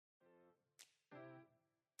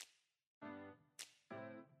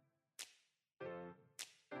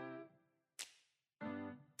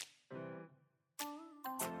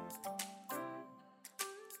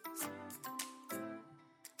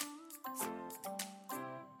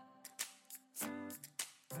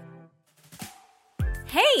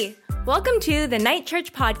Hey, welcome to the Night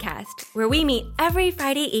Church Podcast, where we meet every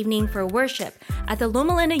Friday evening for worship at the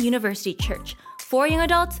Loma Linda University Church, for young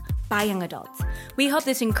adults, by young adults. We hope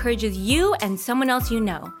this encourages you and someone else you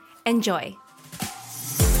know. Enjoy.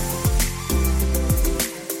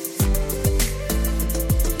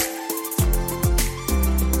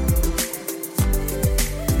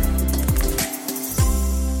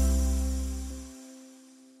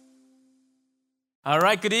 All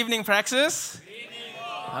right, good evening, Praxis.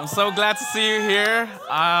 I'm so glad to see you here.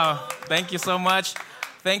 Thank you so much.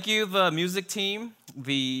 Thank you, the music team,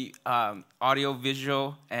 the audio,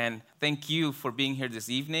 visual, and thank you for being here this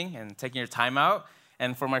evening and taking your time out.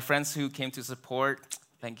 And for my friends who came to support,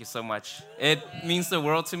 thank you so much. It means the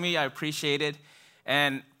world to me. I appreciate it.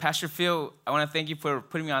 And Pastor Phil, I want to thank you for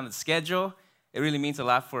putting me on the schedule. It really means a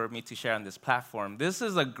lot for me to share on this platform. This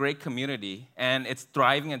is a great community, and it's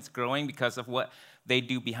thriving and it's growing because of what they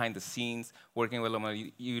do behind the scenes working with Loma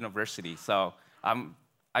University. So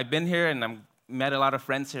I've been here and I've met a lot of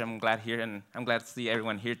friends here. I'm glad to see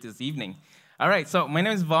everyone here this evening. All right, so my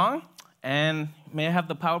name is Vuong, and may I have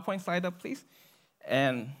the PowerPoint slide up, please?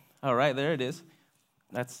 And all right, there it is.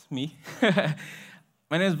 That's me.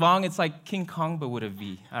 My name is Vuong. It's like King Kong, but with a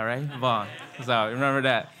V, all right? Vuong. So remember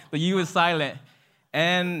that. The U is silent.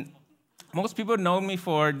 And most people know me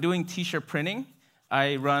for doing t-shirt printing.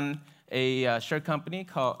 I run a shirt company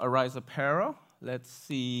called Arise Apparel. Let's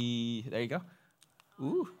see. There you go.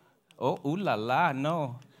 Ooh. Oh, ooh la la.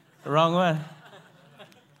 No. Wrong one.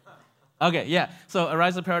 Okay, yeah. So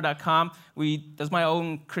ariseapparel.com. That's my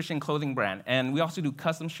own Christian clothing brand. And we also do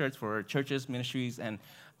custom shirts for churches, ministries, and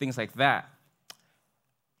things like that.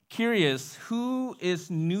 Curious, who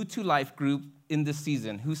is new to Life Group in this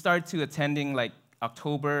season? Who started to attending like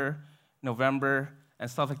October, November,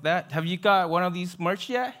 and stuff like that? Have you got one of these merch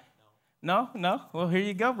yet? No? Well, here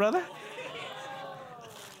you go, brother.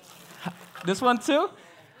 This one too?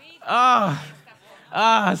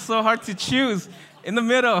 It's so hard to choose. In the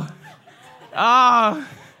middle.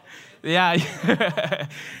 Yeah.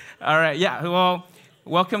 All right, yeah, well,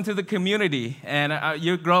 welcome to the community, and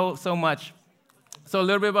you grow so much. So a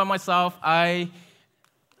little bit about myself.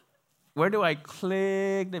 Where do I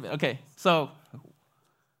click? Okay, so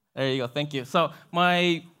there you go, thank you. So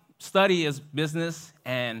my study is business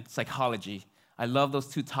and psychology. I love those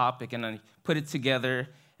two topics, and I put it together,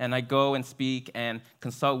 and I go and speak and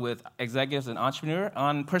consult with executives and entrepreneurs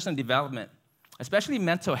on personal development, especially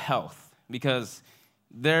mental health, because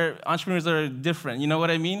their entrepreneurs are different. You know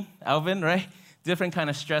what I mean, Alvin, right? Different kind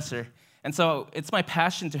of stressor. And so it's my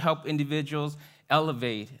passion to help individuals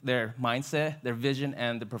elevate their mindset, their vision,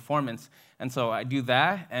 and the performance. And so I do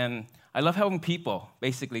that, and I love helping people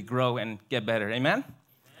basically grow and get better. Amen?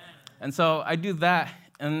 And so I do that,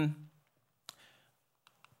 and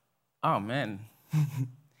oh, man.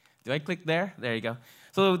 Do I click there? There you go.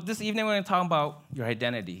 So this evening we're going to talk about your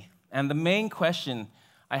identity. And the main question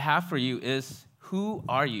I have for you is, who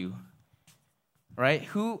are you? Right?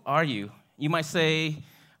 Who are you? You might say,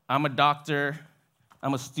 I'm a doctor,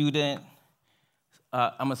 I'm a student,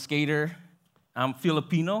 I'm a skater, I'm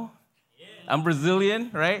Filipino, I'm Brazilian,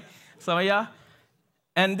 right? Some of y'all.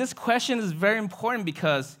 And this question is very important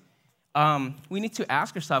because we need to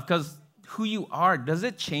ask ourselves, because who you are, does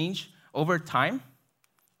it change over time?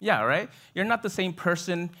 Yeah, right? You're not the same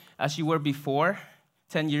person as you were before.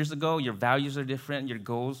 10 years ago, your values are different, your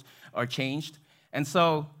goals are changed. And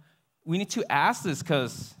so we need to ask this,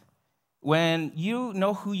 because when you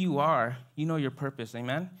know who you are, you know your purpose,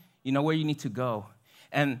 amen? You know where you need to go.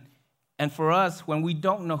 And for us, when we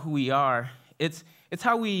don't know who we are, it's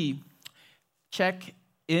how we check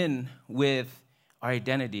in with our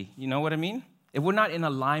identity. You know what I mean? If we're not in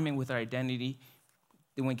alignment with our identity,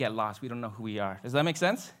 then we get lost. We don't know who we are. Does that make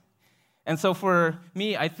sense? And so for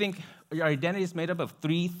me, I think our identity is made up of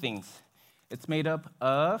three things. It's made up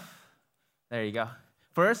of, there you go.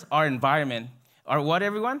 First, our environment. Our what,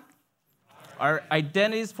 everyone? Our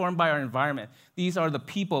identity is formed by our environment. These are the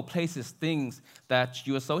people, places, things that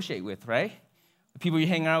you associate with, right? The people you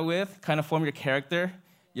hang out with kind of form your character.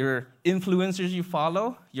 Your influencers you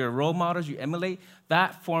follow, your role models you emulate,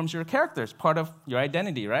 that forms your character. It's part of your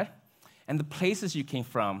identity, right? And the places you came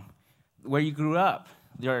from, where you grew up,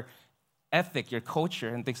 your ethic, your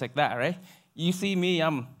culture, and things like that, right? You see me,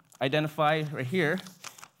 I'm identified right here,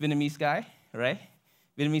 Vietnamese guy, right?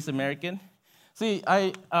 Vietnamese American. See,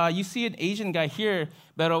 you see an Asian guy here,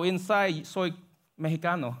 pero inside, soy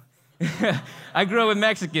Mexicano. I grew up with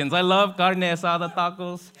Mexicans. I love carne asada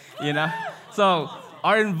tacos, you know? So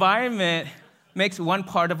our environment makes one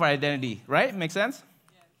part of our identity, right? Make sense?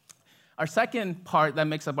 Yes. Our second part that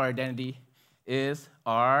makes up our identity is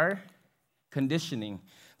our conditioning.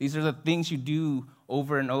 These are the things you do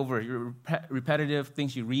over and over, your repetitive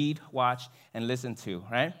things you read, watch, and listen to,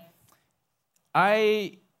 right?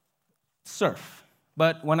 I surf,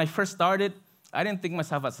 but when I first started, I didn't think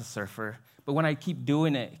myself as a surfer. But when I keep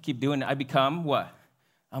doing it, I become what?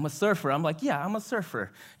 I'm a surfer. I'm like, yeah, I'm a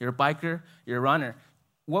surfer. You're a biker, you're a runner.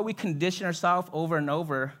 What we condition ourselves over and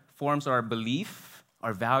over forms our belief,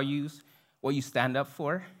 our values, what you stand up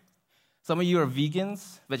for. Some of you are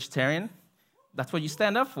vegans, vegetarian. That's what you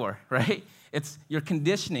stand up for, right? It's your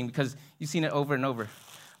conditioning because you've seen it over and over.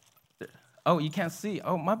 Oh, you can't see.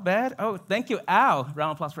 Oh, my bad. Oh, thank you, Al.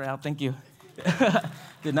 Round of applause for Al. Thank you.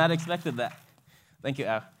 Did not expected that. Thank you,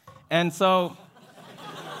 Al. And so,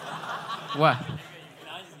 what?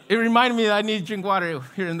 It reminded me that I need to drink water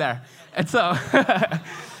here and there. And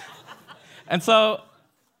so,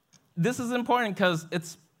 this is important because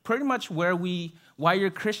it's pretty much why you're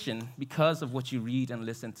Christian, because of what you read and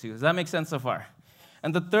listen to. Does that make sense so far?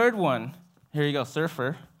 And the third one, here you go,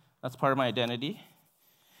 surfer. That's part of my identity.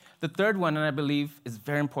 The third one, and I believe is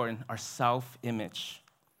very important, our self-image.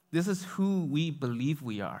 This is who we believe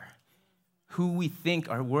we are, who we think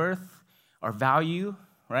our worth, our value,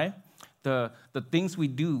 right? The things we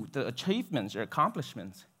do, the achievements, your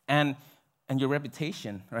accomplishments, and your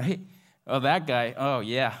reputation, right? Oh, that guy, oh,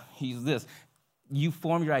 yeah, he's this. You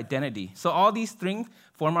form your identity. So all these things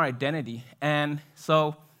form our identity. And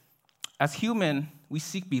so as human, we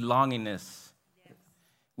seek belongingness. Yes.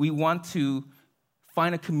 We want to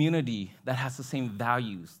find a community that has the same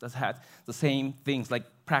values, that has the same things, like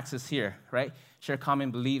praxis here, right? Share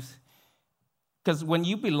common beliefs. Because when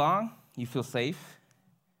you belong, you feel safe,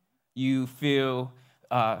 you feel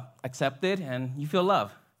accepted, and you feel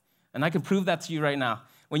love. And I can prove that to you right now.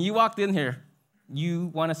 When you walked in here, you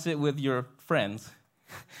want to sit with your friends.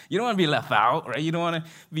 You don't want to be left out, right? You don't want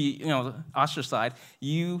to be, ostracized.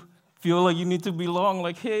 You feel like you need to belong,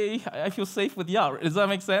 like, hey, I feel safe with y'all. Does that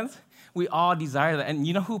make sense? We all desire that. And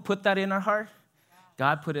you know who put that in our heart?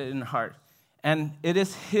 God put it in our heart. And it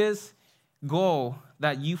is his goal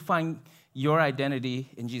that you find your identity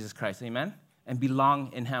in Jesus Christ, amen? And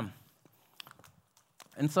belong in him.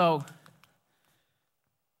 And so,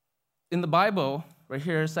 in the Bible, right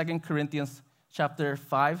here, 2 Corinthians chapter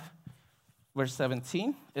 5, verse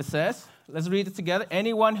 17, it says, let's read it together.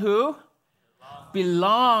 Anyone who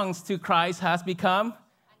belongs to Christ has become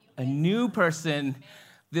a new person.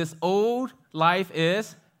 This old life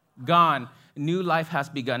is gone. New life has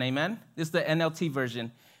begun, amen? This is the NLT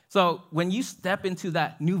version. So when you step into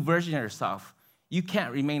that new version of yourself, you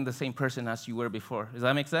can't remain the same person as you were before. Does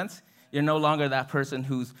that make sense? You're no longer that person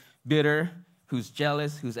who's bitter, who's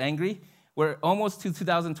jealous, who's angry. We're almost to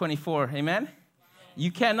 2024, amen?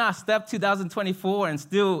 You cannot step 2024 and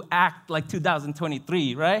still act like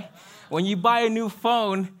 2023, right? When you buy a new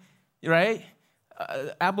phone, right,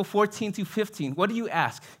 Apple 14 to 15, what do you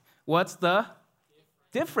ask? What's the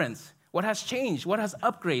difference? What has changed? What has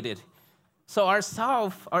upgraded? So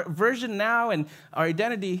our version now and our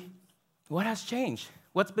identity, what has changed?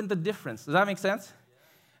 What's been the difference? Does that make sense?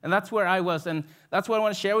 And that's where I was, and that's what I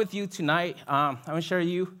want to share with you tonight. I want to share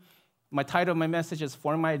you. My title of my message is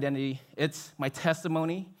Forming My Identity. It's my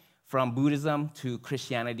testimony from Buddhism to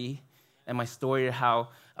Christianity and my story of how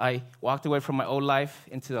I walked away from my old life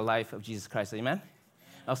into the life of Jesus Christ. Amen?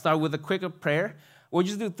 I'll start with a quick prayer. We'll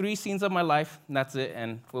just do 3 scenes of my life, and that's it,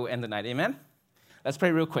 and we'll end the night. Amen? Let's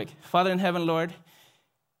pray real quick. Father in heaven, Lord,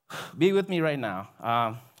 be with me right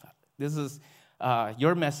now. This is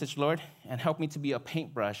your message, Lord, and help me to be a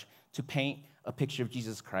paintbrush to paint a picture of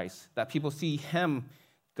Jesus Christ, that people see him,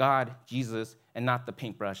 God, Jesus, and not the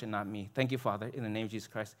paintbrush and not me. Thank you, Father. In the name of Jesus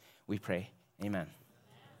Christ, we pray. Amen.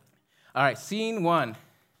 All right, scene 1.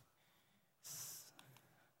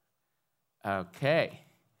 Okay.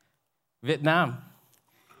 Vietnam.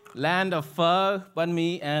 Land of pho, banh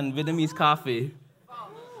mi, and Vietnamese coffee.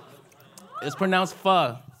 It's pronounced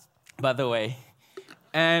pho, by the way.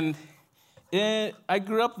 And I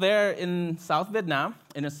grew up there in South Vietnam,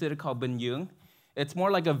 in a city called Bình Dương. It's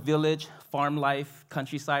more like a village, farm life,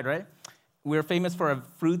 countryside, right? We're famous for our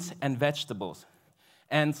fruits and vegetables.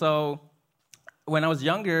 And so when I was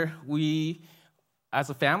younger, we, as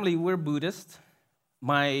a family, we're Buddhist.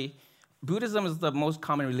 Buddhism is the most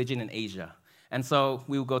common religion in Asia. And so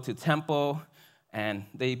we would go to temple, and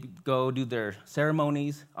they go do their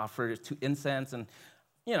ceremonies, offer to incense. And,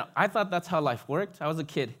 I thought that's how life worked. I was a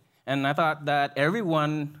kid, and I thought that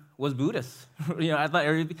everyone was Buddhist. I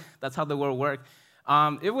thought that's how the world worked.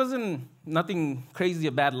 It wasn't nothing crazy,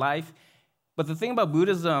 a bad life. But the thing about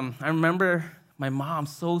Buddhism, I remember my mom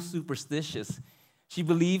so superstitious. She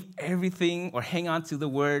believed everything or hang on to the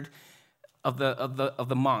word of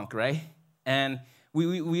the monk, right? And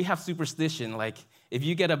we have superstition. Like, if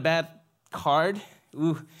you get a bad card,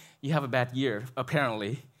 you have a bad year,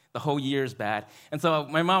 apparently. The whole year is bad. And so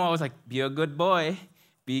my mom always like, be a good boy,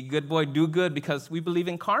 do good, because we believe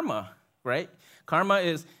in karma, right? Karma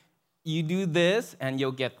is you do this and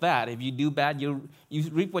you'll get that. If you do bad, you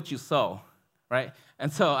reap what you sow, right?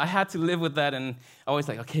 And so I had to live with that, and I was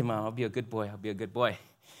like, okay, Mom, I'll be a good boy.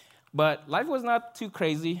 But life was not too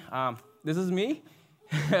crazy. This is me.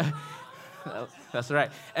 That's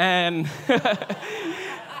right. And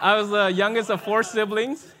I was the youngest of four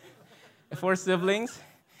siblings.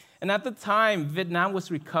 And at the time, Vietnam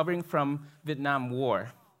was recovering from Vietnam War.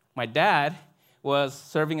 My dad was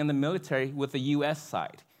serving in the military with the U.S.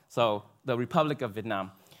 side, so the Republic of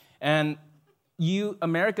Vietnam. And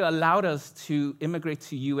America allowed us to immigrate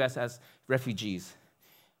to U.S. as refugees.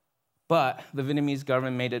 But the Vietnamese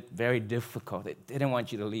government made it very difficult. They didn't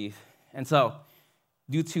want you to leave. And so,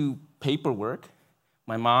 due to paperwork,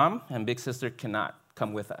 my mom and big sister cannot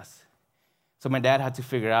come with us. So my dad had to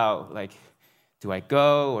figure out, like, do I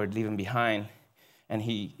go or leave him behind? And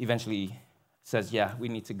he eventually says, yeah, we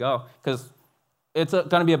need to go, because it's going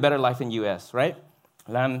to be a better life in U.S., right?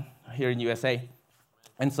 Land here in USA.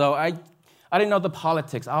 And so I didn't know the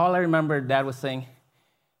politics. All I remember, Dad was saying,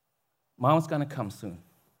 Mom's going to come soon,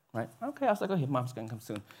 right? Okay, I was like, okay, Mom's going to come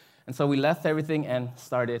soon. And so we left everything and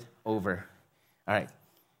started over. All right,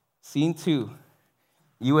 scene 2,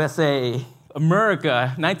 USA,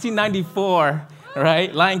 America, 1994,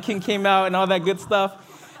 right? Lion King came out and all that good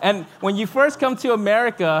stuff. And when you first come to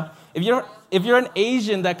America, if you're an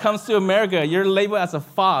Asian that comes to America, you're labeled as a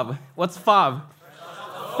fob. What's fob?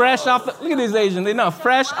 Fresh off the, look at these Asians, they know,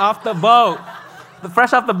 fresh off the boat.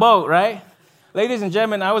 Fresh off the boat, right? Ladies and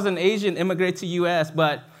gentlemen, I was an Asian immigrant to U.S.,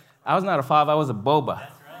 but I was not a fob, I was a boba.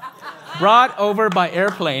 Brought over by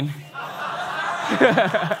airplane.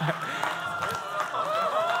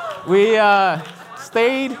 We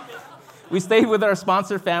stayed with our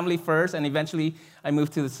sponsor family first, and eventually I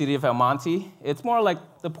moved to the city of El Monte. It's more like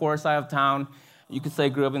the poor side of town. You could say I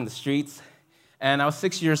grew up in the streets. And I was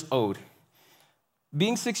 6 years old.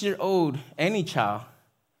 Being 6 years old, any child,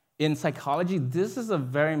 in psychology, this is a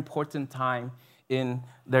very important time in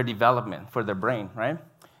their development for their brain, right?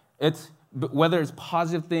 Whether it's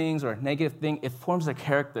positive things or negative things, it forms their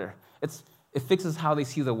character. It fixes how they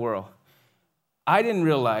see the world. I didn't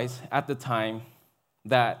realize at the time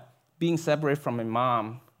that being separated from my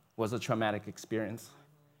mom was a traumatic experience.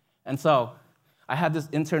 And so I had this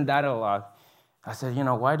intern dialogue. I said,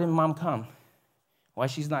 why didn't Mom come? Why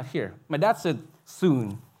she's not here? My dad said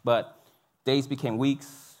soon, but days became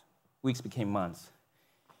weeks, weeks became months.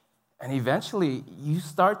 And eventually, you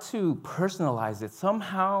start to personalize it.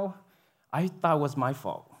 Somehow, I thought it was my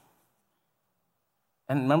fault.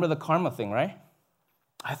 And remember the karma thing, right?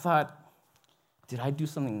 I thought, did I do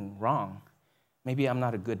something wrong? Maybe I'm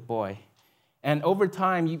not a good boy. And over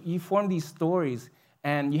time, you form these stories,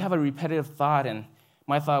 and you have a repetitive thought, and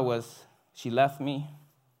my thought was, she left me,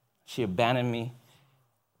 she abandoned me,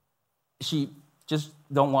 she just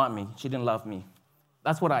don't want me, she didn't love me.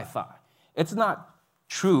 That's what I thought. It's not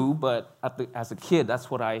true, but as a kid,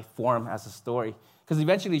 that's what I formed as a story. Because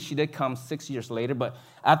eventually she did come 6 years later, but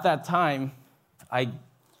at that time, I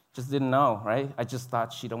just didn't know, right? I just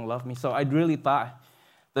thought she don't love me. So I really thought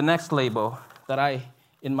the next label that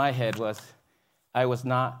in my head was, I was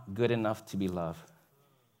not good enough to be loved.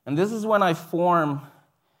 And this is when I formed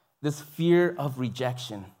this fear of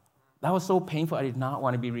rejection. That was so painful. I did not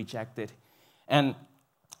want to be rejected. And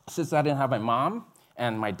since I didn't have my mom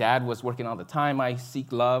and my dad was working all the time, I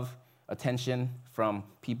seek love, attention from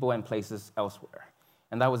people and places elsewhere.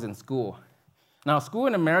 And that was in school. Now, school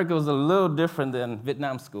in America was a little different than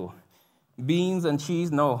Vietnam school. Beans and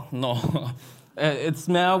cheese, no. It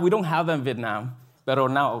smelled, we don't have them in Vietnam. Pero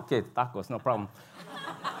now, okay, tacos, no problem.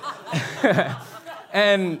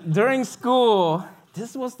 And during school,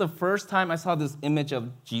 this was the first time I saw this image of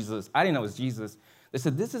Jesus. I didn't know it was Jesus. They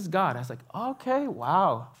said, this is God. I was like, okay,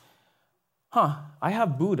 wow. I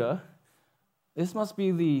have Buddha. This must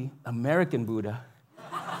be the American Buddha.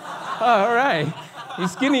 All right.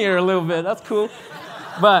 He's skinnier a little bit. That's cool.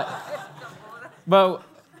 But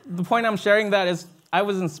the point I'm sharing that is I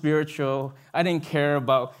wasn't spiritual. I didn't care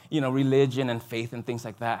about, religion and faith and things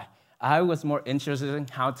like that. I was more interested in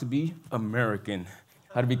how to be American,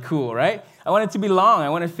 how to be cool, right? I wanted to belong. I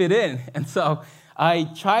wanted to fit in. And so I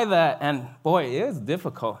tried that, and boy, it was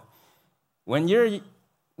difficult. When you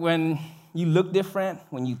look different,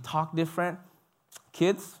 when you talk different,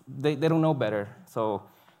 kids, they don't know better. So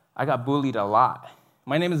I got bullied a lot.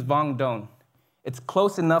 My name is Vuong Doan. It's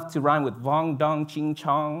close enough to rhyme with Vuong Dong Ching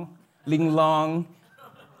Chong, Ling Long,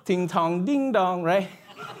 ting tong ding dong, right?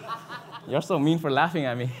 You're so mean for laughing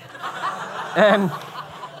at me. And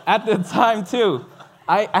at the time, too,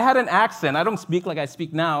 I had an accent. I don't speak like I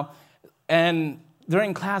speak now. And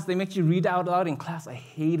during class, they make you read out loud in class. I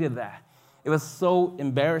hated that. It was so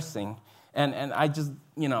embarrassing. And I just,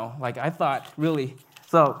 I thought, really.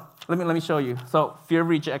 So let me show you. So fear of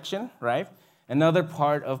rejection, right? Another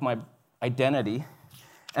part of my identity.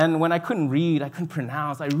 And when I couldn't read, I couldn't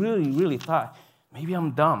pronounce, I really, really thought, maybe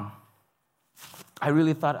I'm dumb. I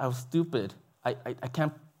really thought I was stupid. I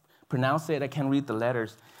can't pronounce it. I can't read the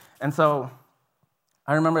letters. And so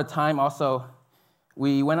I remember a time also,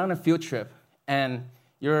 we went on a field trip, and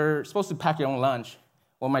you're supposed to pack your own lunch.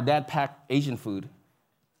 Well, my dad packed Asian food,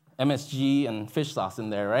 MSG and fish sauce in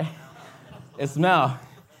there, right? It smelled.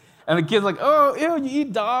 And the kid's like, oh, ew, you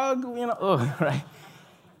eat dog? Right?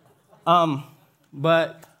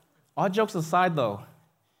 But all jokes aside, though,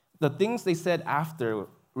 the things they said after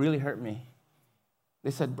really hurt me.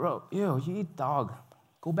 They said, bro, ew, you eat dog.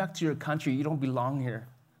 Go back to your country. You don't belong here.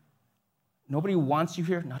 Nobody wants you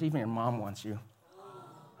here. Not even your mom wants you.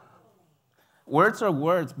 Words are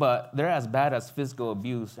words, but they're as bad as physical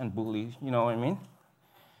abuse and bullying. You know what I mean?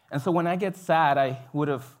 And so when I get sad, I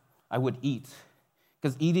would eat.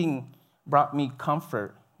 Because eating brought me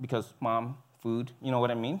comfort because mom, food, you know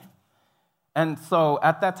what I mean? And so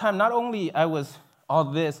at that time, not only I was all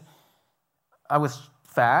this, I was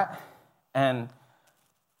fat, and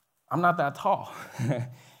I'm not that tall.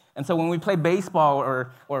 And so when we play baseball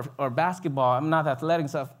or basketball, I'm not athletic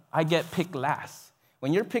stuff, I get picked last.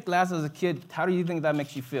 When you're picked last as a kid, how do you think that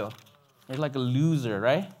makes you feel? You're like a loser,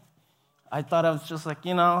 right? I thought I was just like,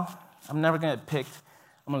 I'm never going to get picked.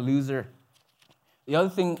 I'm a loser. The other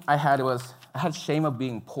thing I had shame of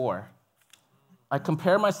being poor. I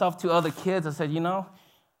compared myself to other kids. I said,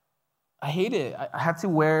 I hate it. I had to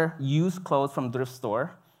wear used clothes from thrift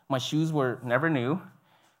store. My shoes were never new.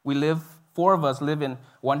 Four of us live in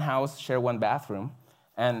one house, share one bathroom.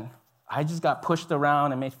 And I just got pushed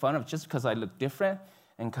around and made fun of just because I looked different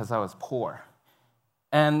and because I was poor.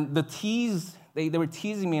 And the tease, they were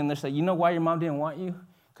teasing me, and they said, you know why your mom didn't want you?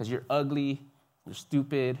 Because you're ugly, you're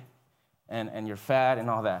stupid, and you're fat and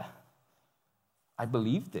all that. I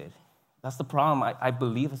believed it. That's the problem. I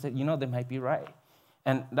believed. I said, they might be right.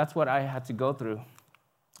 And that's what I had to go through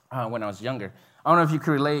when I was younger. I don't know if you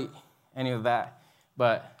could relate any of that,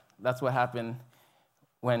 but that's what happened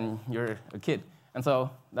when you're a kid. And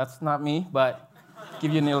so that's not me, but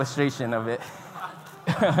give you an illustration of it.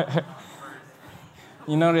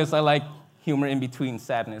 You notice I like humor in between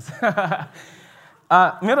sadness.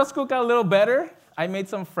 Middle school got a little better. I made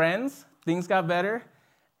some friends. Things got better.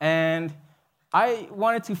 And I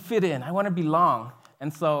wanted to fit in. I wanted to belong.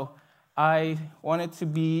 And so I wanted to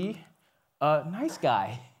be a nice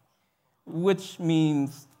guy, which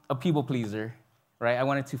means a people pleaser, right? I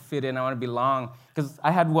wanted to fit in. I wanted to belong. Because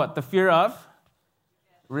I had what? The fear of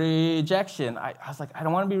rejection. I was like, I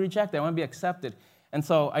don't want to be rejected. I want to be accepted. And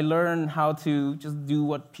so I learned how to just do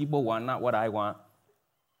what people want, not what I want.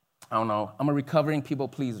 I don't know. I'm a recovering people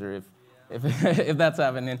pleaser, if that's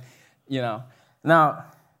happening, Now,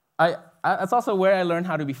 that's also where I learned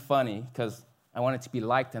how to be funny, because I wanted to be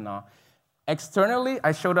liked and all. Externally,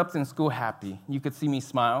 I showed up in school happy. You could see me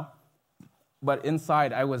smile. But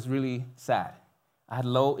inside, I was really sad. I had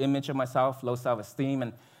low image of myself, low self-esteem,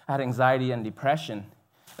 and I had anxiety and depression.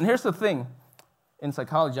 And here's the thing. In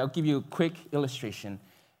psychology, I'll give you a quick illustration.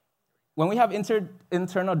 When we have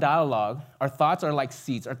internal dialogue, our thoughts are like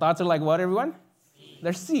seeds. Our thoughts are like what, everyone? Seeds.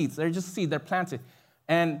 They're seeds. They're just seeds. They're planted.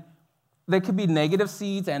 And there could be negative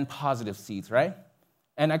seeds and positive seeds, right?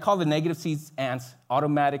 And I call the negative seeds ants,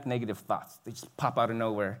 automatic negative thoughts. They just pop out of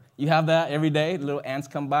nowhere. You have that every day, little ants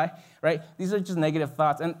come by, right? These are just negative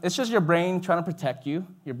thoughts. And it's just your brain trying to protect you,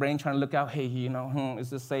 your brain trying to look out, hey,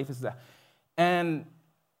 is this safe? Is that? And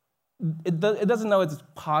it doesn't know it's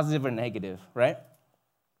positive or negative, right?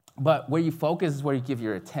 But where you focus is where you give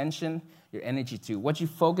your attention, your energy to. What you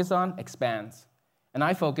focus on expands. And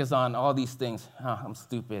I focus on all these things. Oh, I'm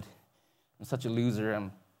stupid. I'm such a loser.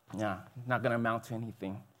 I'm not going to amount to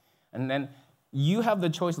anything. And then you have the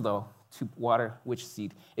choice, though, to water which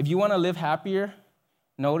seed. If you want to live happier,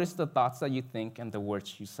 notice the thoughts that you think and the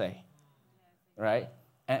words you say, right?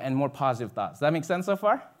 And more positive thoughts. Does that make sense so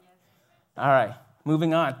far? Yes. All right,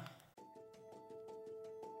 moving on.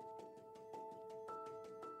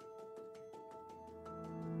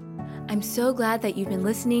 I'm so glad that you've been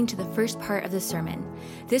listening to the first part of the sermon.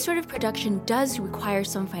 This sort of production does require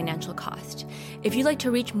some financial cost. If you'd like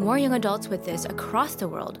to reach more young adults with this across the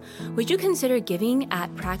world, would you consider giving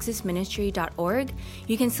at praxisministry.org?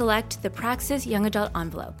 You can select the Praxis Young Adult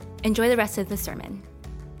envelope. Enjoy the rest of the sermon.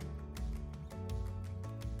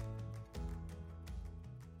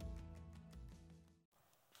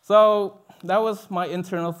 So that was my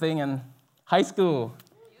internal thing in high school.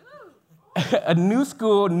 A new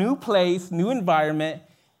school, new place, new environment.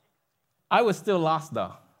 I was still lost,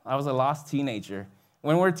 though. I was a lost teenager.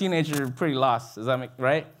 When we're a teenager, we're pretty lost. Does that make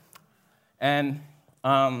right? And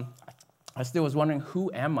I still was wondering,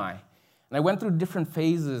 who am I? And I went through different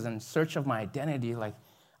phases in search of my identity. Like,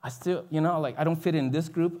 I still, I don't fit in this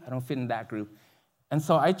group. I don't fit in that group. And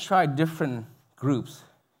so I tried different groups.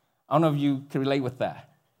 I don't know if you can relate with that.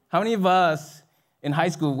 How many of us in high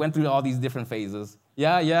school went through all these different phases?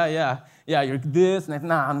 Yeah, you're this, and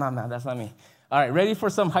nah, that's not me. All right, ready for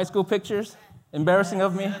some high school pictures? Embarrassing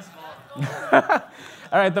of me? All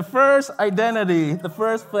right, the first identity, the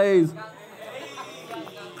first phase.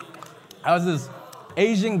 I was this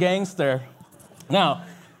Asian gangster. Now,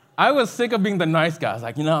 I was sick of being the nice guy. I was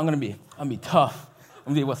like, I'm gonna be tough.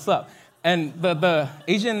 I'm gonna be what's up. And the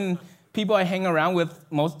Asian people I hang around with,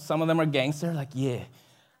 some of them are gangsters. Like, yeah.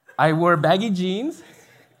 I wore baggy jeans.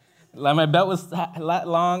 Like my belt was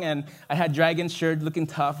long, and I had dragon shirt, looking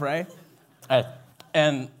tough, right?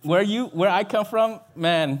 And where I come from,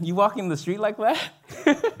 man, you walk in the street like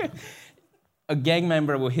that, a gang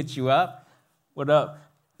member will hit you up. What up?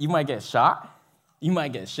 You might get shot. You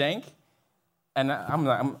might get shanked. And I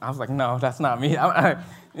was like, no, that's not me.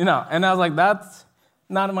 And I was like, that's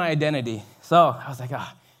not my identity. So I was like,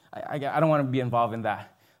 I don't want to be involved in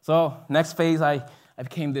that. So next phase, I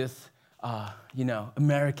became this,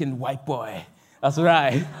 American white boy. That's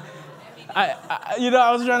right. I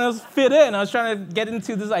was trying to fit in. I was trying to get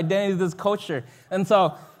into this identity, this culture. And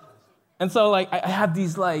so like, I had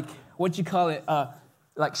these, like, what you call it,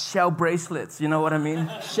 like shell bracelets, you know what I mean?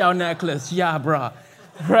 Shell necklace, yeah, brah,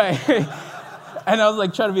 right? And I was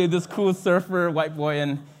like trying to be this cool surfer, white boy,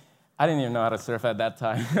 and I didn't even know how to surf at that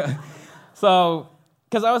time. So,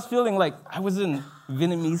 because I was feeling like I wasn't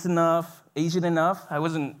Vietnamese enough, Asian enough, I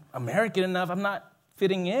wasn't American enough, I'm not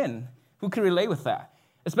fitting in. Who can relate with that?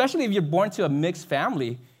 Especially if you're born to a mixed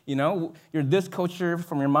family, you're this culture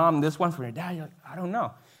from your mom, this one from your dad, you're like, I don't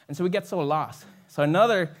know. And so we get so lost. So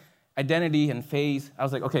another identity and phase, I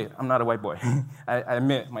was like, okay, I'm not a white boy. I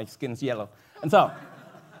admit, my skin's yellow. And so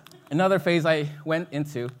another phase I went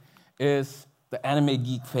into is the anime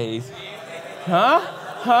geek phase.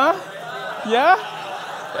 Huh? Yeah?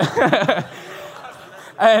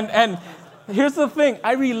 and here's the thing.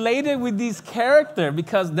 I related with these characters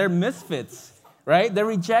because they're misfits, right? They're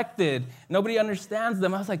rejected. Nobody understands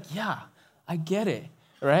them. I was like, yeah, I get it,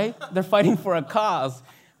 right? They're fighting for a cause.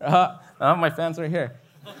 My fans are here.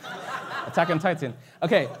 Attack on Titan.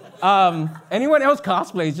 Okay. Anyone else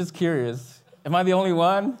cosplays? Just curious. Am I the only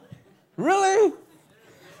one? Really?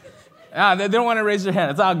 They don't want to raise their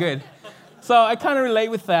hand. It's all good. So I kind of relate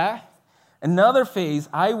with that. Another phase,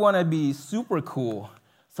 I want to be super cool.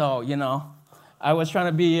 So, I was trying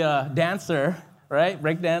to be a dancer, right?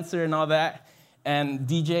 Break dancer and all that, and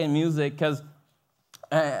DJ and music, because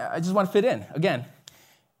I just want to fit in, again.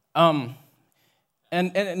 And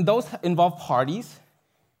those involve parties.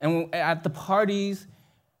 And at the parties,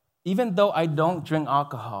 even though I don't drink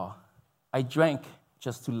alcohol, I drank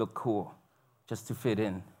just to look cool, just to fit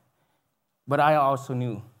in. But I also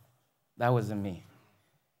knew that wasn't me.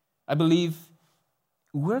 I believe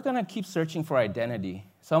we're going to keep searching for identity.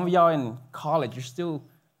 Some of y'all in college, you still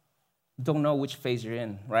don't know which phase you're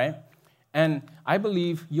in, right? And I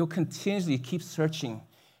believe you'll continuously keep searching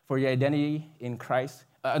for your identity in Christ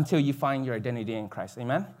until you find your identity in Christ.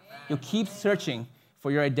 Amen? You'll keep searching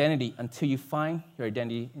for your identity until you find your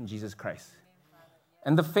identity in Jesus Christ.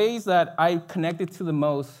 And the phase that I connected to the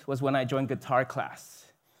most was when I joined guitar class.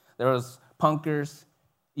 There was punkers,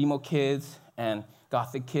 emo kids, and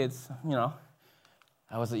gothic kids.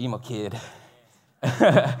 I was an emo kid.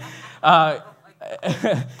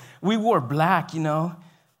 We wore black,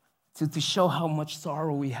 to show how much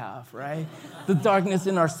sorrow we have, right? The darkness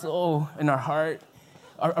in our soul, in our heart.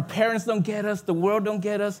 Our parents don't get us, the world don't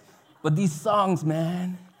get us, but these songs,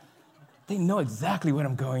 man, they know exactly what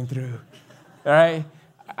I'm going through, all right?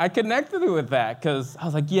 I connected with that because I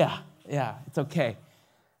was like, yeah, it's okay.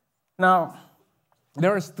 Now,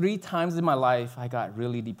 there was 3 times in my life I got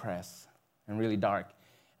really depressed and really dark.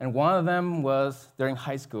 And one of them was during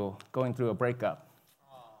high school, going through a breakup.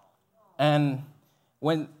 And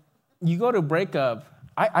when you go to a breakup,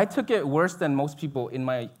 I took it worse than most people in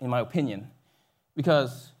my opinion.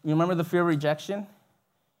 Because you remember the fear of rejection?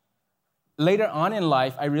 Later on in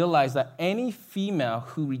life, I realized that any female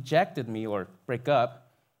who rejected me or break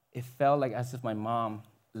up, it felt like as if my mom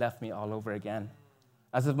left me all over again.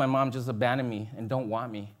 As if my mom just abandoned me and don't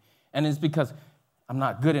want me. And it's because I'm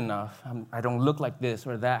not good enough. I don't look like this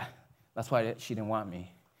or that. That's why she didn't want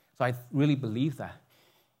me. So I really believe that.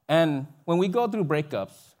 And when we go through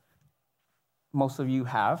breakups, most of you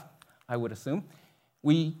have, I would assume,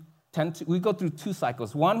 we go through two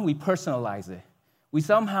cycles. One, we personalize it. We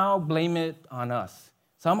somehow blame it on us.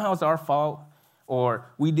 Somehow it's our fault, or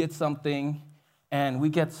we did something, and we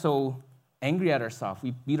get so angry at ourselves.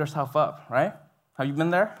 We beat ourselves up, right? Have you been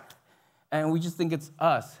there? And we just think it's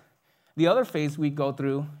us. The other phase we go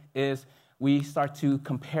through is we start to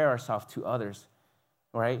compare ourselves to others,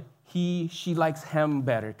 right? She likes him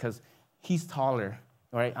better because he's taller,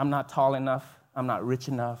 right? I'm not tall enough. I'm not rich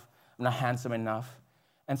enough. I'm not handsome enough.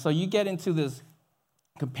 And so you get into this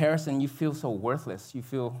comparison. You feel so worthless. You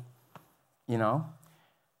feel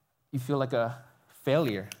like a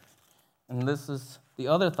failure. And this is the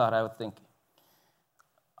other thought I would think.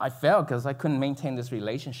 I failed because I couldn't maintain this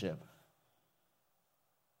relationship.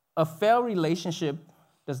 A failed relationship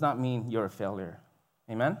does not mean you're a failure.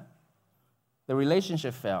 Amen? The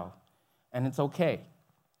relationship failed, and it's okay.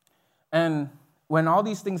 And when all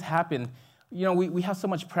these things happen, we have so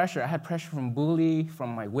much pressure. I had pressure from bully, from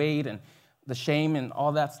my weight, and the shame and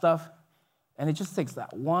all that stuff. And it just takes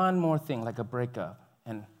that one more thing, like a breakup,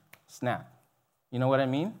 and snap. You know what I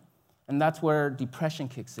mean? And that's where depression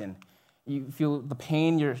kicks in. You feel the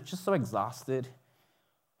pain. You're just so exhausted,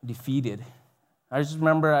 defeated. I just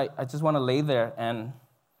remember I just want to lay there and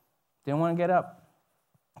didn't want to get up.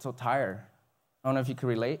 I'm so tired. I don't know if you could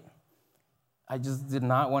relate. I just did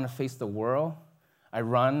not want to face the world. I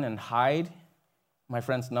run and hide. My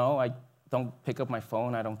friends know I don't pick up my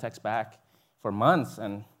phone. I don't text back for months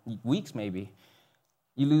and weeks maybe.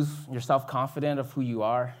 You lose your self-confidence of who you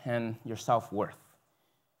are and your self-worth.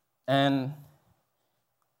 And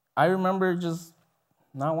I remember just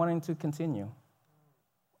not wanting to continue.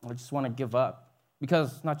 I just want to give up.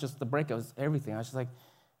 Because not just the breakup, it's everything. I was just like,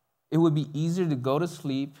 it would be easier to go to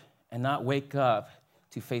sleep and not wake up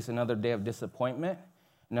to face another day of disappointment,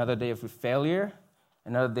 another day of failure,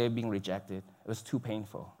 another day of being rejected. It was too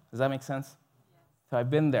painful. Does that make sense? Yeah. So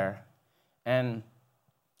I've been there. And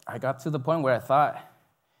I got to the point where I thought,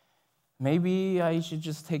 maybe I should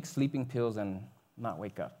just take sleeping pills and not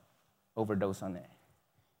wake up, overdose on it.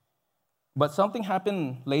 But something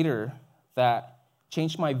happened later that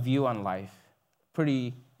changed my view on life.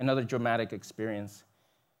 Another dramatic experience.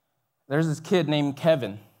 There's this kid named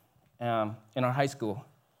Kevin in our high school.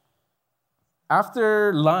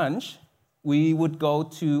 After lunch, we would go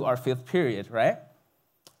to our fifth period, right?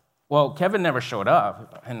 Well, Kevin never showed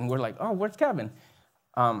up, and we're like, oh, where's Kevin?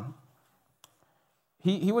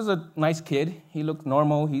 He was a nice kid. He looked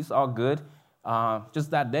normal. He's all good.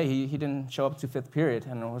 Just that day, he didn't show up to fifth period,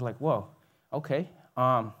 and we're like, whoa, okay.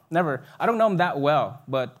 I don't know him that well,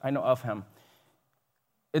 but I know of him.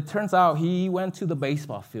 It turns out he went to the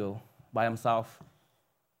baseball field by himself,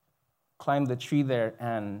 climbed the tree there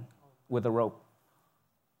and with a rope.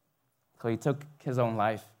 So he took his own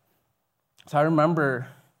life. So I remember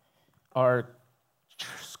our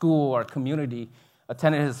school, our community,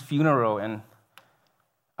 attended his funeral, and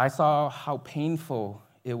I saw how painful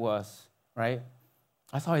it was, right?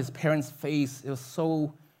 I saw his parents' face. It was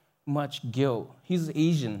so much guilt. He's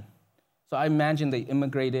Asian, so I imagine they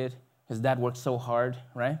immigrated. His dad worked so hard,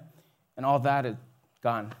 right? And all that is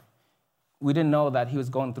gone. We didn't know that he was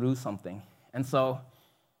going through something. And so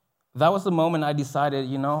that was the moment I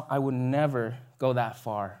decided, I would never go that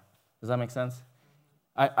far. Does that make sense?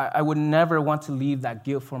 I would never want to leave that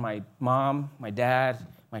guilt for my mom, my dad,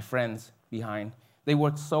 my friends behind. They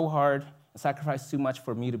worked so hard and sacrificed too much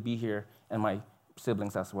for me to be here and my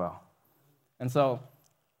siblings as well. And so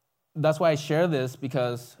that's why I share this,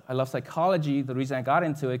 because I love psychology. The reason I got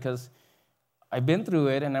into it, because I've been through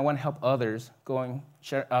it, and I want to help others going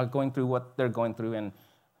through what they're going through and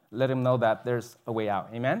let them know that there's a way out.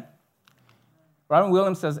 Amen? Robin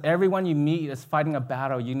Williams says, everyone you meet is fighting a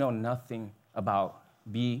battle you know nothing about.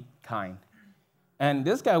 Be kind. And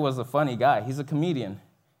this guy was a funny guy. He's a comedian.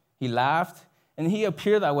 He laughed, and he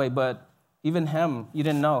appeared that way, but even him, you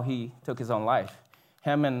didn't know he took his own life.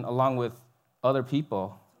 Him and along with other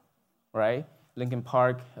people, right? Linkin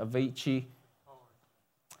Park, Avicii,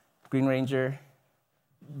 Green Ranger,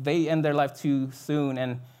 they end their life too soon.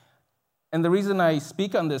 And the reason I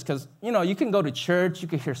speak on this, because, you can go to church, you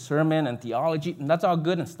can hear sermon and theology, and that's all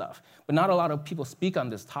good and stuff. But not a lot of people speak on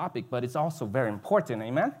this topic, but it's also very important,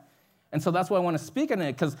 amen? And so that's why I want to speak on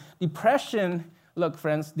it, because depression, look,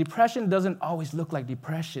 friends, depression doesn't always look like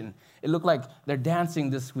depression. It looked like they're dancing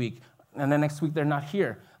this week, and the next week they're not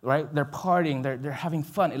here, right? They're partying, they're having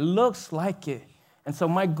fun. It looks like it. And so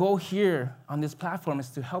my goal here on this platform is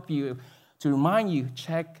to help you, to remind you,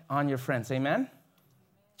 check on your friends, amen?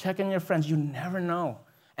 Check on your friends. You never know.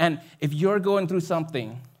 And if you're going through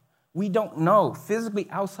something, we don't know. Physically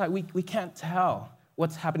outside, we can't tell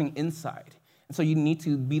what's happening inside. And so you need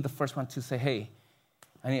to be the first one to say, hey,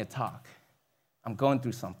 I need to talk. I'm going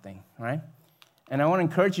through something, right? And I want to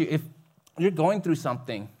encourage you, if you're going through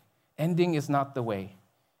something, ending is not the way.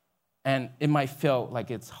 And it might feel like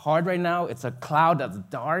it's hard right now. It's a cloud that's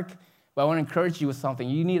dark. But I want to encourage you with something.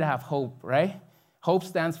 You need to have hope, right? Hope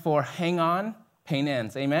stands for hang on, pain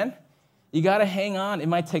ends. Amen? You got to hang on. It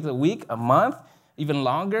might take a week, a month, even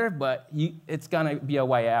longer, but it's going to be a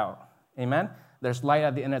way out. Amen? There's light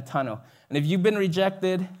at the end of the tunnel. And if you've been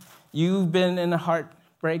rejected, you've been in a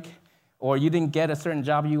heartbreak, or you didn't get a certain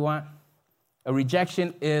job you want, a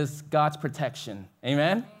rejection is God's protection.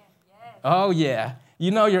 Amen? Yes. Oh, yeah. You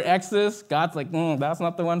know your exes, God's like, that's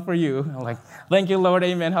not the one for you. I'm like, thank you, Lord,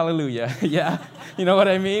 amen, hallelujah. Yeah, you know what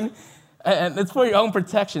I mean? And it's for your own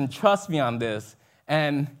protection. Trust me on this.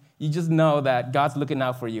 And you just know that God's looking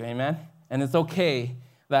out for you, amen? And it's okay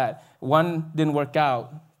that one didn't work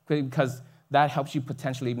out because that helps you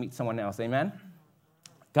potentially meet someone else, amen?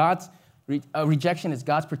 God's rejection is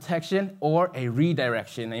God's protection or a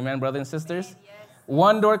redirection, amen, brothers and sisters? Yes.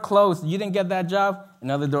 One door closed, you didn't get that job,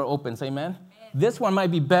 another door opens, amen? This one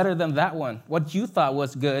might be better than that one. What you thought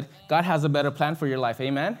was good, God has a better plan for your life.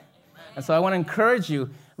 Amen? And so I want to encourage you.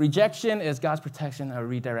 Rejection is God's protection or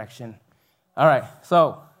redirection. All right.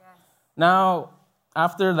 So now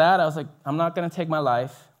after that, I was like, I'm not going to take my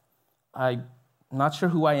life. I'm not sure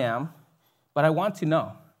who I am, but I want to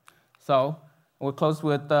know. So we'll close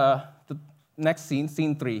with the next scene,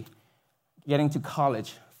 scene 3, getting to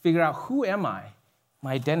college. Figure out, who am I?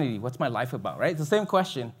 My identity. What's my life about, right? It's the same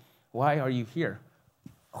question. Why are you here?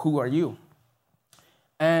 Who are you?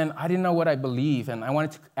 And I didn't know what I believe, and I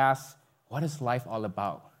wanted to ask, what is life all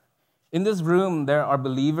about? In this room, there are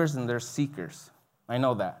believers and there's seekers. I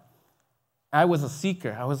know that. I was a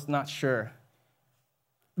seeker. I was not sure.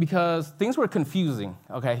 Because things were confusing.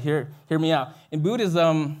 Okay, hear me out. In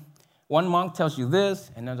Buddhism, one monk tells you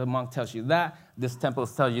this, another monk tells you that, this temple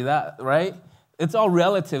tells you that, right? It's all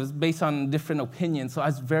relative. It's based on different opinions, so I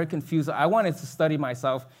was very confused. I wanted to study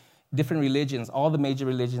myself, different religions, all the major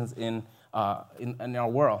religions in our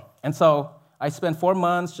world. And so I spent 4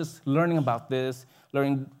 months just learning about this,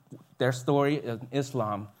 learning their story in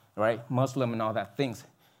Islam, right? Muslim and all that things.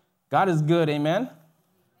 God is good, amen?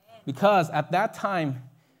 Because at that time,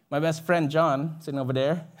 my best friend John, sitting over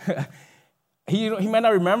there, he might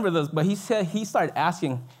not remember this, but he started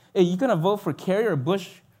asking, hey, you gonna vote for Kerry or Bush?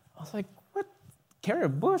 I was like, what? Kerry or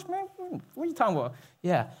Bush, man? What are you talking about?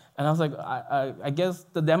 Yeah. And I was like, I guess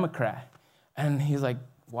the Democrat. And he's like,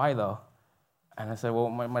 why though? And I said, well,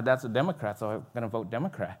 my dad's a Democrat, so I'm going to vote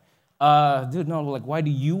Democrat. Dude, no, like, why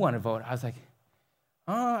do you want to vote? I was like,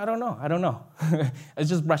 I don't know. Let's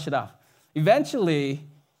just brush it off. Eventually,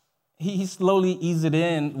 he slowly eased it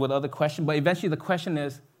in with other questions, but eventually the question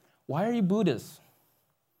is, why are you Buddhist?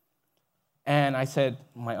 And I said,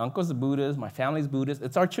 my uncle's a Buddhist, my family's Buddhist.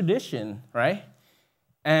 It's our tradition, right?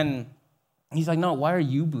 And he's like, no, why are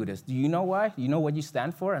you Buddhist? Do you know why? Do you know what you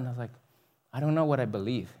stand for? And I was like, I don't know what I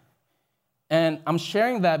believe. And I'm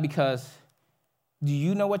sharing that because, do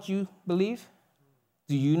you know what you believe?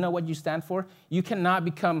 Do you know what you stand for? You cannot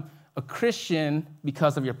become a Christian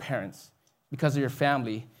because of your parents, because of your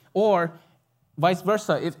family, or vice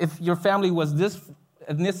versa. If your family was this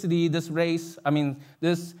ethnicity, this race,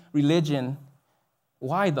 this religion,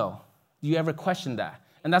 why though? Do you ever question that?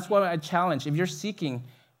 And that's what I challenge. If you're seeking,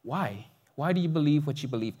 why? Why do you believe what you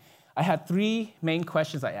believe? I had 3 main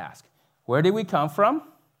questions I asked. Where did we come from?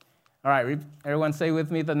 All right, everyone say with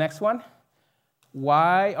me the next one.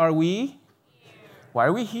 Why are we here? Why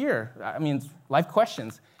are we here? Life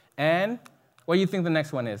questions. And what do you think the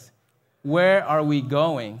next one is? Where are we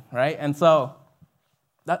going, right? And so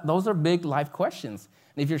those are big life questions.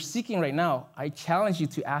 And if you're seeking right now, I challenge you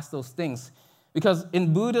to ask those things. Because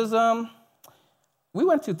in Buddhism, we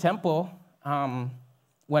went to temple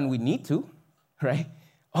when we need to, right?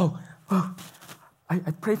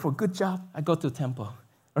 I pray for a good job, I go to temple,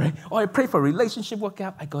 right? Oh, I pray for a relationship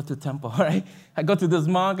workout, I go to temple, right? I go to this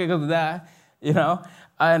monk, I go to that,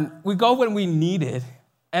 And we go when we need it.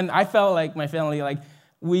 And I felt like my family,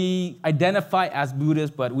 we identify as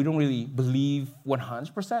Buddhists, but we don't really believe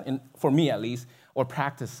 100%, for me at least, or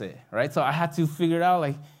practice it, right? So I had to figure it out,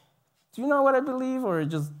 do you know what I believe, or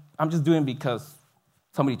I'm just doing it because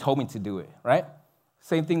somebody told me to do it, right?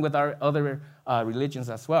 Same thing with our other religions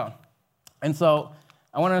as well. And so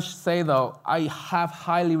I want to say, though, I have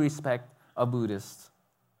highly respect of Buddhists.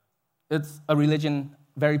 It's a religion,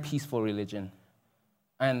 very peaceful religion,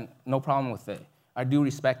 and no problem with it. I do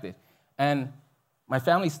respect it. And my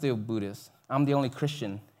family's still Buddhist. I'm the only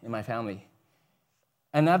Christian in my family.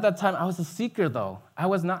 And at that time, I was a seeker, though. I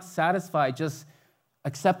was not satisfied just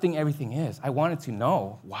accepting everything is. I wanted to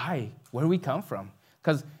know why, where we come from.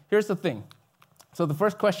 Because here's the thing. So the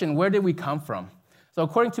first question, where did we come from? So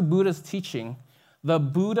according to Buddha's teaching, the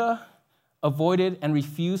Buddha avoided and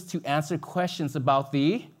refused to answer questions about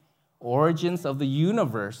the origins of the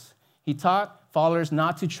universe. He taught followers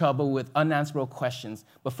not to trouble with unanswerable questions,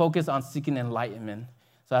 but focus on seeking enlightenment.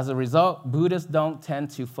 So as a result, Buddhists don't tend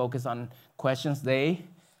to focus on questions they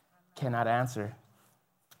cannot answer.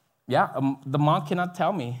 Yeah, the monk cannot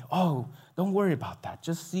tell me, oh, don't worry about that.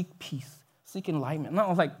 Just seek peace, seek enlightenment. No, I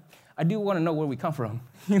was like, I do want to know where we come from.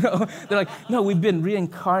 They're like, no, we've been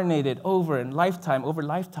reincarnated over lifetime.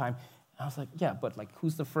 I was like, yeah, but like,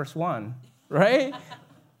 who's the first one, right?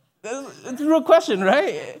 It's a real question,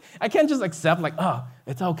 right? I can't just accept like, oh,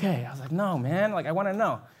 it's okay. I was like, no, man, like I want to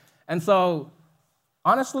know. And so,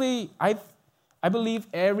 honestly, I believe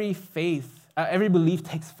every belief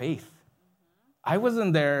takes faith. I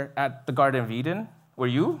wasn't there at the Garden of Eden. Were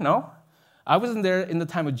you? No? I wasn't there in the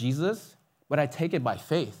time of Jesus, but I take it by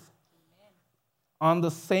faith. On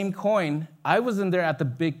the same coin, I wasn't there at the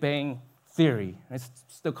Big Bang theory. I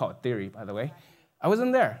still call it theory, by the way. I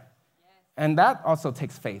wasn't there. And that also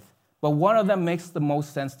takes faith. But one of them makes the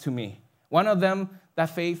most sense to me. One of them, that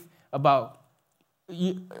faith about,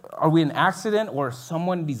 are we an accident or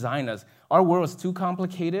someone designed us? Our world is too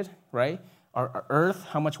complicated, right? Our earth,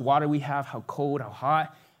 how much water we have, how cold, how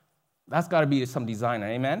hot. That's got to be some designer,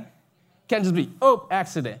 amen? Can't just be, oh,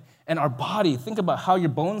 accident. And our body, think about how your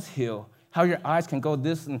bones heal, how your eyes can go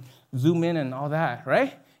this and zoom in and all that,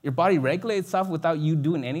 right? Your body regulates itself without you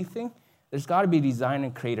doing anything. There's got to be a designer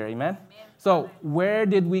and creator, amen? So where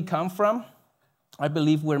did we come from? I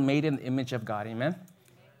believe we're made in the image of God, amen?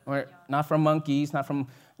 We're not from monkeys, not from,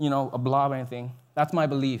 a blob or anything. That's my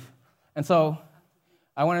belief. And so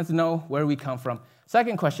I wanted to know where we come from.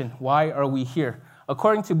 Second question, why are we here?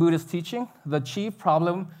 According to Buddhist teaching, the chief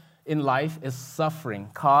problem in life is suffering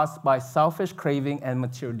caused by selfish craving and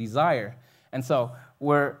material desire. And so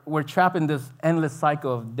we're trapped in this endless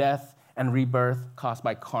cycle of death and rebirth caused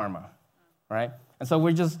by karma, right? And so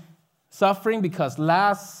we're just suffering because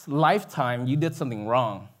last lifetime you did something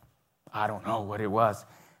wrong. I don't know what it was.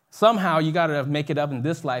 Somehow you got to make it up in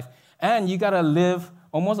this life, and you got to live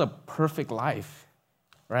almost a perfect life,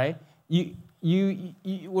 right?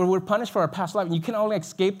 We're punished for our past life, and you can only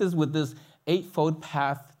escape this with this eightfold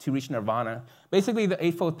path to reach nirvana. Basically, the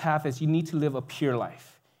eightfold path is you need to live a pure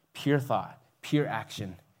life, pure thought, pure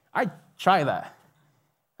action. I try that,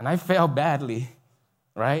 and I fail badly,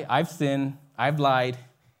 right? I've sinned, I've lied,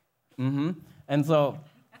 and so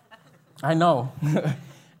I know,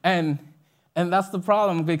 and that's the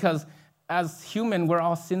problem, because as human, we're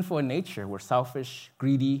all sinful in nature. We're selfish,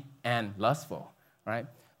 greedy, and lustful, right?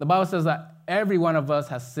 The Bible says that every one of us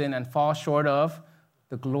has sinned and fall short of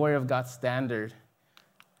the glory of God's standard.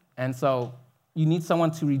 And so you need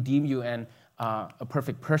someone to redeem you and a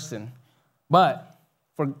perfect person. But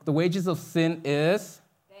for the wages of sin is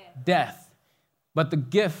death. But the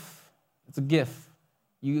gift, it's a gift.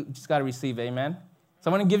 You just got to receive it, amen?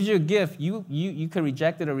 Someone gives you a gift, you can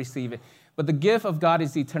reject it or receive it. But the gift of God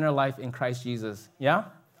is eternal life in Christ Jesus, yeah?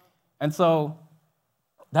 And so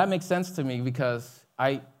that makes sense to me because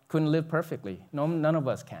I couldn't live perfectly. No, none of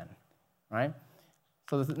us can, right?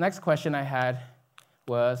 So the next question I had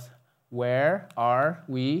was, where are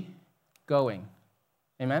we going?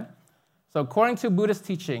 Amen? So according to Buddhist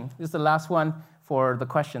teaching, this is the last one for the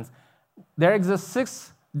questions. There exist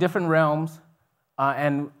 6 different realms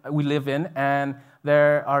and we live in, and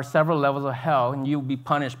there are several levels of hell, and you'll be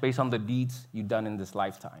punished based on the deeds you've done in this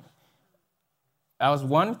lifetime. That was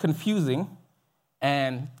one, confusing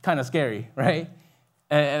and kind of scary, right?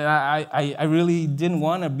 And I really didn't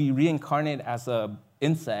want to be reincarnated as an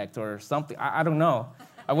insect or something. I don't know.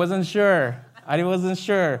 I wasn't sure.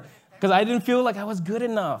 Because I didn't feel like I was good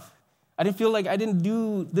enough. I didn't feel like I didn't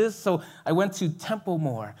do this, so I went to temple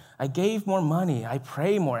more. I gave more money. I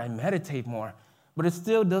pray more. I meditate more. But it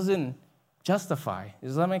still doesn't justify.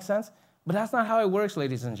 Does that make sense? But that's not how it works,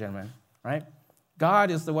 ladies and gentlemen, right?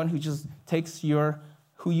 God is the one who just takes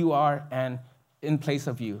who you are and in place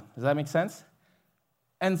of you. Does that make sense?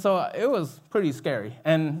 And so it was pretty scary.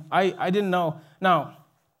 And I didn't know. Now,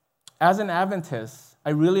 as an Adventist, I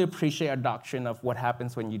really appreciate our doctrine of what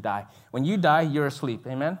happens when you die. When you die, you're asleep.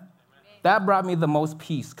 Amen? That brought me the most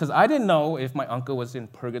peace, because I didn't know if my uncle was in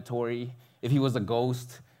purgatory, if he was a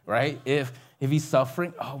ghost, right? If he's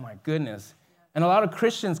suffering. Oh, my goodness. And a lot of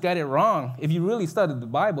Christians get it wrong. If you really study the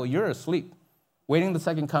Bible, you're asleep, waiting the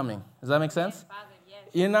second coming. Does that make sense? Yes, Father, yes.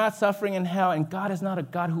 You're not suffering in hell, and God is not a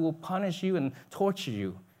God who will punish you and torture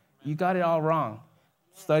you. You got it all wrong.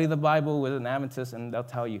 Study the Bible with an Adventist, and they'll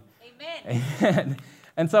tell you. Amen. Amen.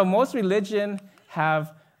 And so most religion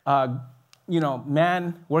have,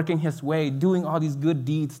 man working his way, doing all these good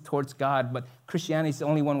deeds towards God, but Christianity is the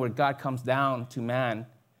only one where God comes down to man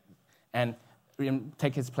and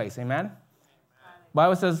take his place. Amen?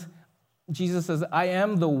 Bible says, Jesus says, I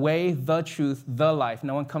am the way, the truth, the life.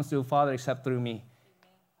 No one comes to the Father except through me.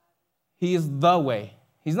 He is the way.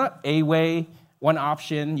 He's not a way, one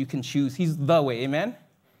option you can choose. He's the way. Amen?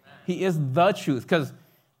 He is the truth. Because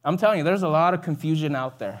I'm telling you, there's a lot of confusion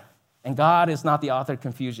out there. And God is not the author of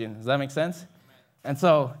confusion. Does that make sense? And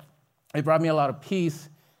so it brought me a lot of peace.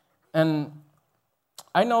 And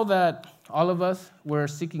I know that all of us, we're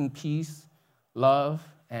seeking peace, love,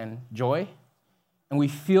 and joy. And we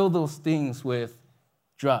feel those things with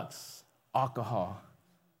drugs, alcohol,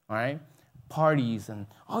 all right? Parties, and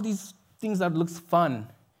all these things that looks fun.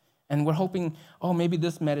 And we're hoping, oh, maybe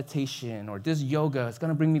this meditation or this yoga is going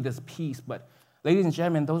to bring me this peace. But ladies and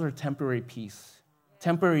gentlemen, those are temporary peace,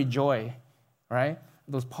 temporary joy, right?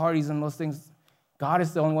 Those parties and those things. God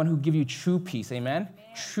is the only one who gives you true peace, amen?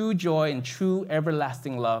 True joy and true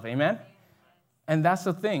everlasting love, amen? And that's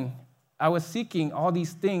the thing. I was seeking all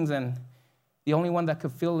these things, and the only one that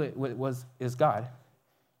could fill it is God.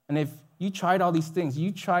 And if you tried all these things,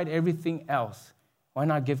 you tried everything else, why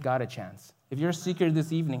not give God a chance? If you're a seeker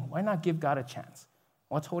this evening, why not give God a chance?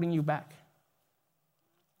 What's holding you back?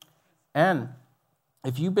 And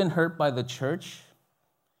if you've been hurt by the church,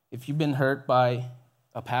 if you've been hurt by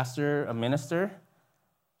a pastor, a minister,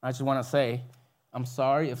 I just want to say, I'm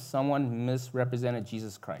sorry if someone misrepresented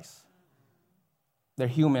Jesus Christ. They're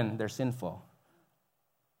human, they're sinful.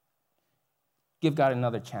 Give God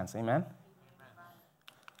another chance, amen?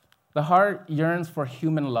 The heart yearns for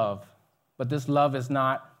human love, but this love is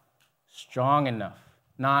not strong enough,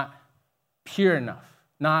 not pure enough,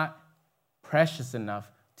 not precious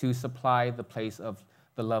enough to supply the place of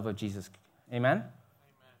the love of Jesus. Amen?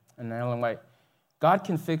 And Ellen White, God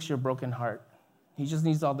can fix your broken heart. He just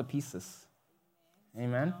needs all the pieces.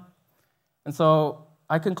 Amen? And so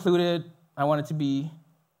I concluded I wanted to be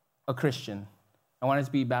a Christian. I wanted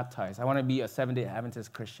to be baptized. I wanted to be a Seventh-day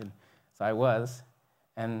Adventist Christian. So I was.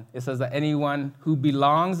 And it says that anyone who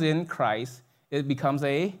belongs in Christ, it becomes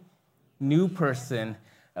a new person.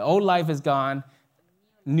 The old life is gone.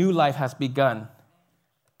 New life has begun.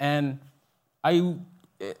 And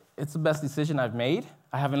it's the best decision I've made.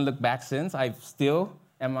 I haven't looked back since. I still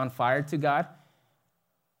am on fire to God.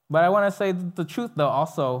 But I want to say the truth, though,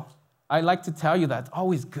 also. I like to tell you that it's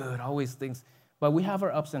always good, always things. But we have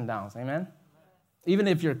our ups and downs, amen? Even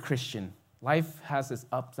if you're a Christian, life has its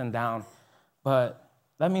ups and downs. But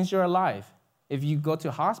that means you're alive. If you go to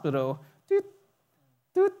a hospital,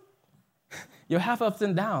 you'll have ups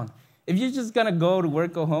and downs. If you're just going to go to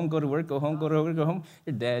work, go home, go to work, go home, go to work, go home,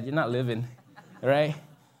 you're dead. You're not living, right?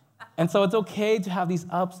 And so it's okay to have these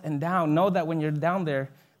ups and downs. Know that when you're down there,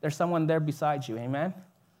 there's someone there beside you, amen?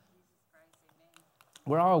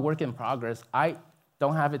 We're all a work in progress. I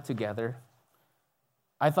don't have it together.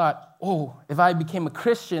 I thought, if I became a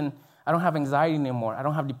Christian, I don't have anxiety anymore. I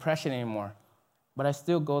don't have depression anymore. But I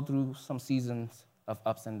still go through some seasons of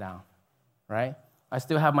ups and downs, right? I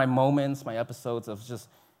still have my moments, my episodes of just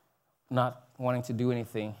not wanting to do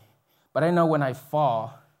anything. But I know when I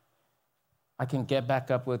fall, I can get back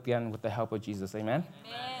up again with the help of Jesus. Amen?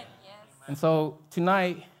 Amen. Yes. And so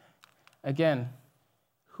tonight, again,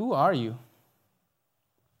 who are you?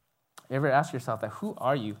 You ever ask yourself that? Who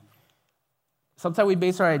are you? Sometimes we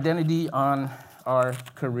base our identity on our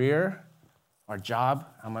career, our job.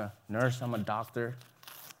 I'm a nurse, I'm a doctor,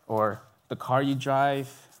 or the car you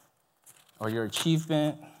drive, or your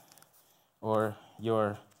achievement, or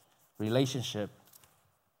your relationship.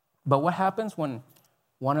 But what happens when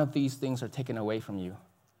one of these things are taken away from you,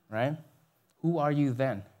 right? Who are you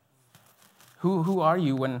then? Who are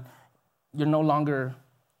you when you're no longer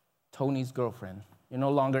Tony's girlfriend? You're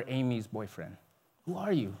no longer Amy's boyfriend. Who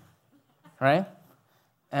are you? Right?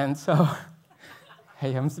 And so,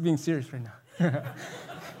 hey, I'm being serious right now.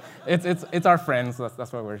 it's our friends.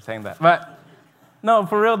 That's why we're saying that. But no,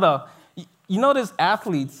 for real though. You notice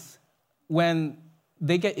athletes, when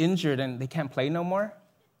they get injured and they can't play no more,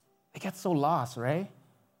 they get so lost, right?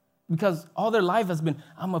 Because all their life has been,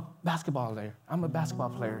 I'm a basketball player. I'm a basketball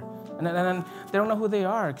player. And then they don't know who they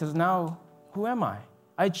are, because now, who am I?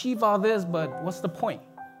 I achieve all this, but what's the point?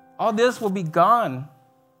 All this will be gone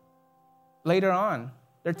later on.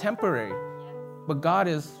 They're temporary. But God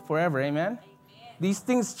is forever, amen? These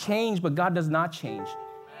things change, but God does not change.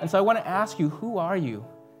 And so I want to ask you, who are you?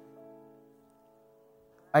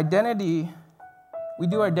 Identity, we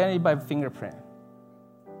do identity by fingerprint.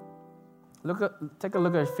 take a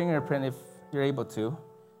look at your fingerprint if you're able to.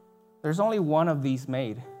 There's only one of these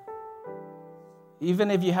made.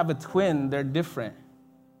 Even if you have a twin, they're different,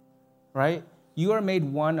 right? You are made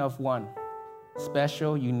one of one,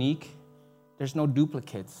 special, unique. There's no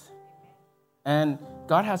duplicates. And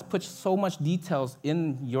God has put so much details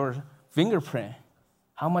in your fingerprint.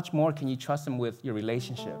 How much more can you trust him with your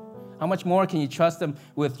relationship? How much more can you trust him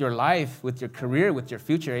with your life, with your career, with your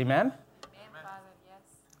future? Amen? Amen, Father, yes.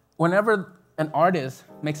 Whenever an artist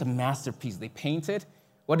makes a masterpiece, they paint it,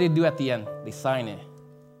 what do they do at the end? They sign it.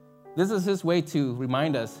 This is his way to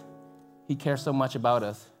remind us he cares so much about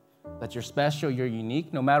us, that you're special, you're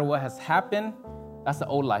unique. No matter what has happened, that's the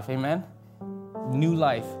old life, amen? New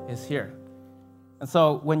life is here. And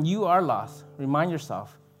so when you are lost, remind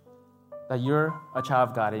yourself that you're a child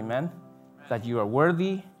of God, amen? That you are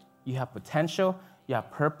worthy, you have potential, you have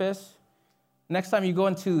purpose. Next time you go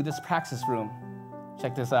into this practice room,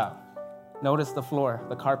 check this out. Notice the floor,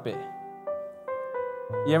 the carpet.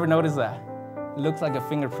 You ever notice that? It looks like a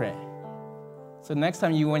fingerprint. So next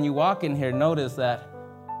time when you walk in here, notice that,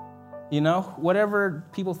 whatever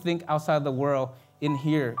people think outside the world, in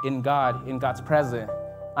here, in God, in God's presence,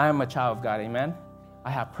 I am a child of God, amen?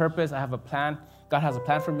 I have purpose, I have a plan. God has a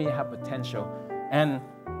plan for me, I have potential. And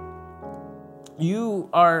you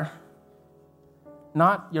are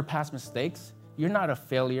not your past mistakes. You're not a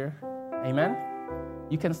failure, amen?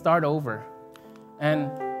 You can start over.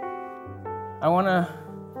 And I want to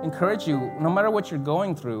encourage you, no matter what you're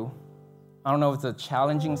going through, I don't know if it's a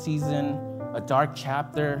challenging season, a dark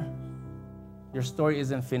chapter, your story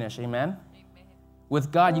isn't finished, amen?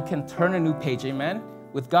 With God, you can turn a new page, amen?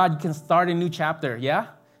 With God, you can start a new chapter, yeah?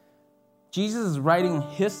 Jesus is writing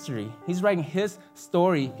history. He's writing his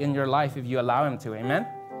story in your life if you allow him to, amen?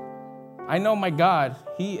 I know my God,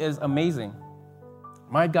 he is amazing.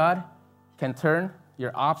 My God can turn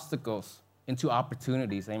your obstacles into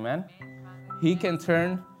opportunities, amen? He can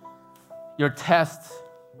turn your test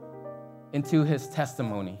into his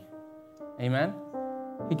testimony, amen?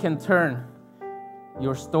 He can turn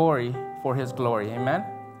your story for his glory, amen?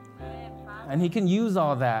 And he can use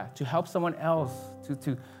all that to help someone else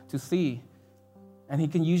to see. And he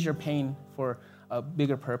can use your pain for a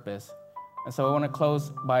bigger purpose. And so I want to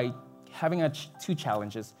close by having two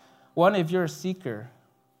challenges. One, if you're a seeker,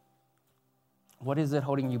 what is it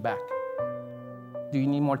holding you back? Do you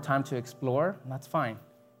need more time to explore? That's fine.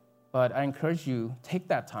 But I encourage you, take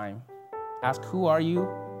that time. Ask, who are you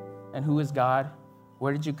and who is God?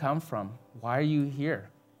 Where did you come from? Why are you here?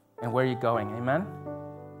 And where are you going? Amen?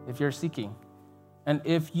 If you're seeking. And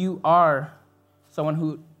if you are someone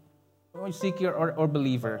who seeker or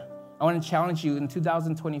believer, I want to challenge you in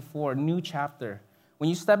 2024, new chapter. When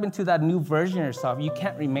you step into that new version of yourself, you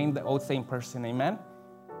can't remain the old same person, amen?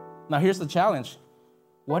 Now here's the challenge.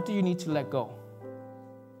 What do you need to let go?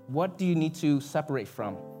 What do you need to separate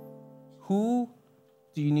from? Who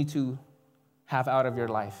do you need to have out of your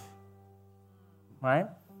life? Right?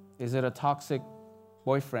 Is it a toxic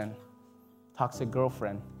boyfriend, toxic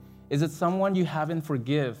girlfriend? Is it someone you haven't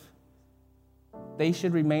forgive? They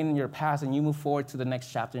should remain in your past and you move forward to the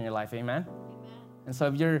next chapter in your life, amen? And so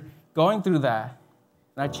if you're going through that,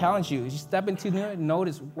 and I challenge you, as you step into new,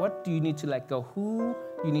 notice what do you need to let go? Who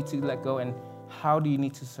do you need to let go? And how do you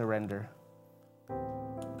need to surrender?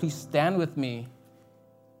 Please stand with me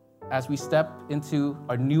as we step into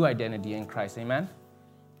our new identity in Christ, amen?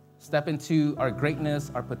 Step into our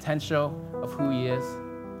greatness, our potential of who he is.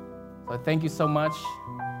 So thank you so much,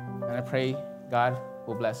 and I pray God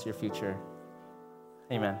will bless your future.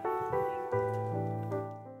 Amen.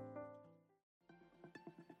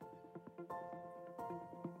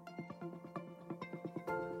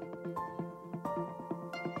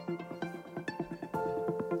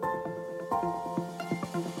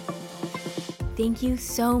 Thank you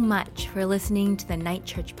so much for listening to the Night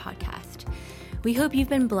Church podcast. We hope you've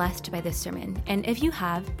been blessed by this sermon, and if you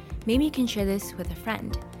have, maybe you can share this with a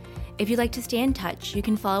friend. If you'd like to stay in touch, you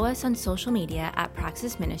can follow us on social media at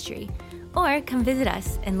Praxis Ministry, or come visit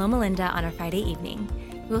us in Loma Linda on a Friday evening.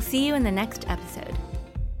 We'll see you in the next episode.